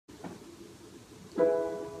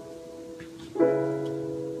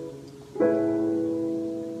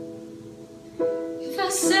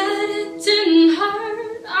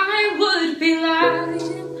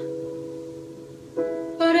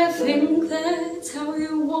it's how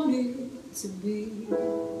you want it to be.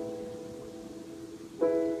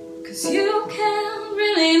 'Cause you can't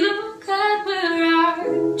really look at where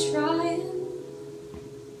I'm trying.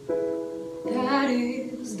 That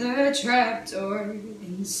is the trapdoor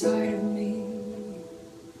inside of me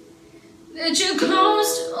that you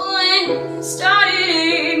closed when you started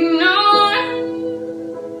ignoring,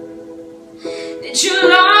 that you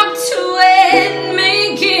locked when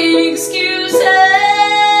making excuses,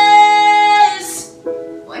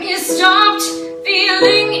 when you stopped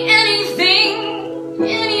feeling anything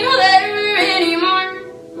anywhere anymore.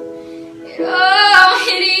 It all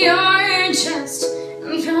hit your chest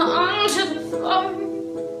and fell onto the floor.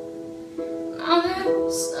 Now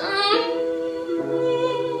there's some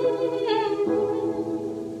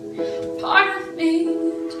part of me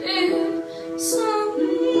did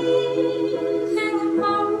something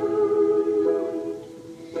wrong.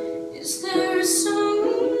 Is there some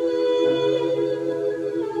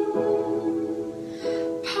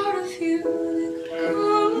part of you that could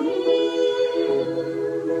come,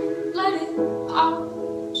 let it out?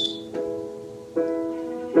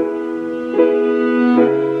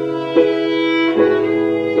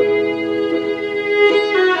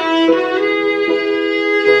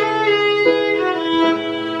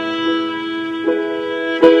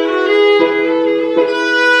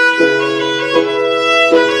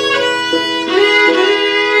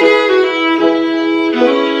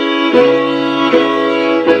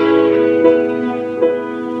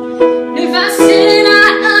 If I said I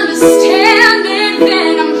understand it,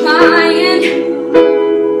 then I'm lying.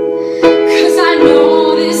 'Cause I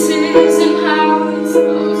know this isn't how it's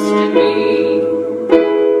supposed to be.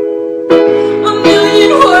 A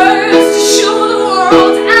million words to show the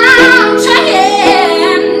world I'm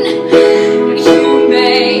trying. But you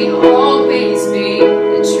may always be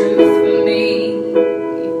the truth for me.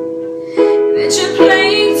 That you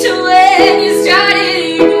played to when you started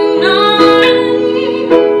ignoring.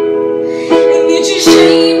 And that you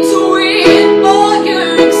shamed with all your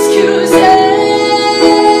excuses.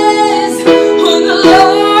 When the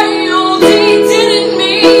loyalty didn't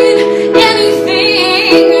mean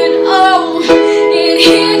anything at all. It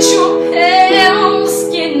hit your pale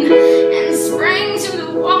skin and sprang to the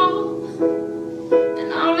wall. And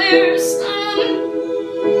now there's some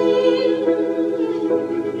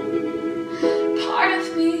part of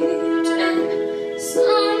me did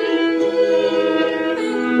something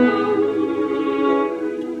wrong.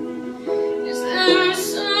 Is there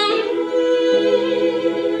some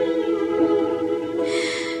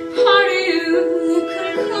part of you that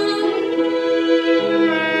could come,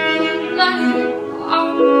 let it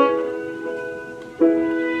out?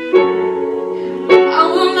 I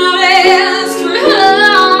will not ask for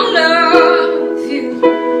how love you.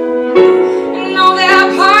 Know that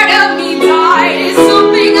part of me died is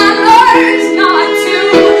something I learned not to.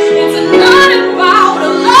 It's not about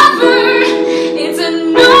a lover, it's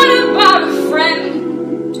not about a friend.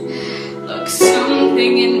 Look,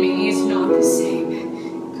 something in me is not the same.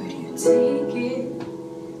 Could you take it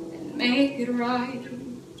and make it right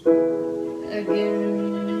again?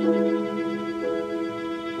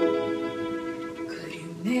 Could you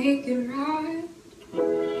make it right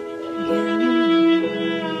again?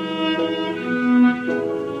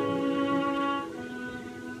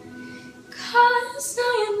 'Cause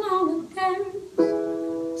now you know that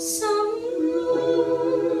there's some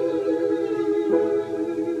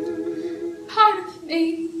part of me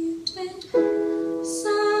did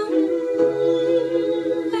something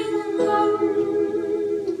wrong.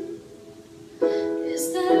 Is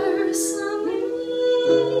there some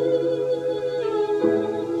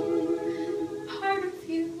part of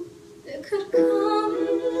you that could come,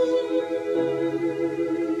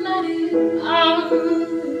 let it out?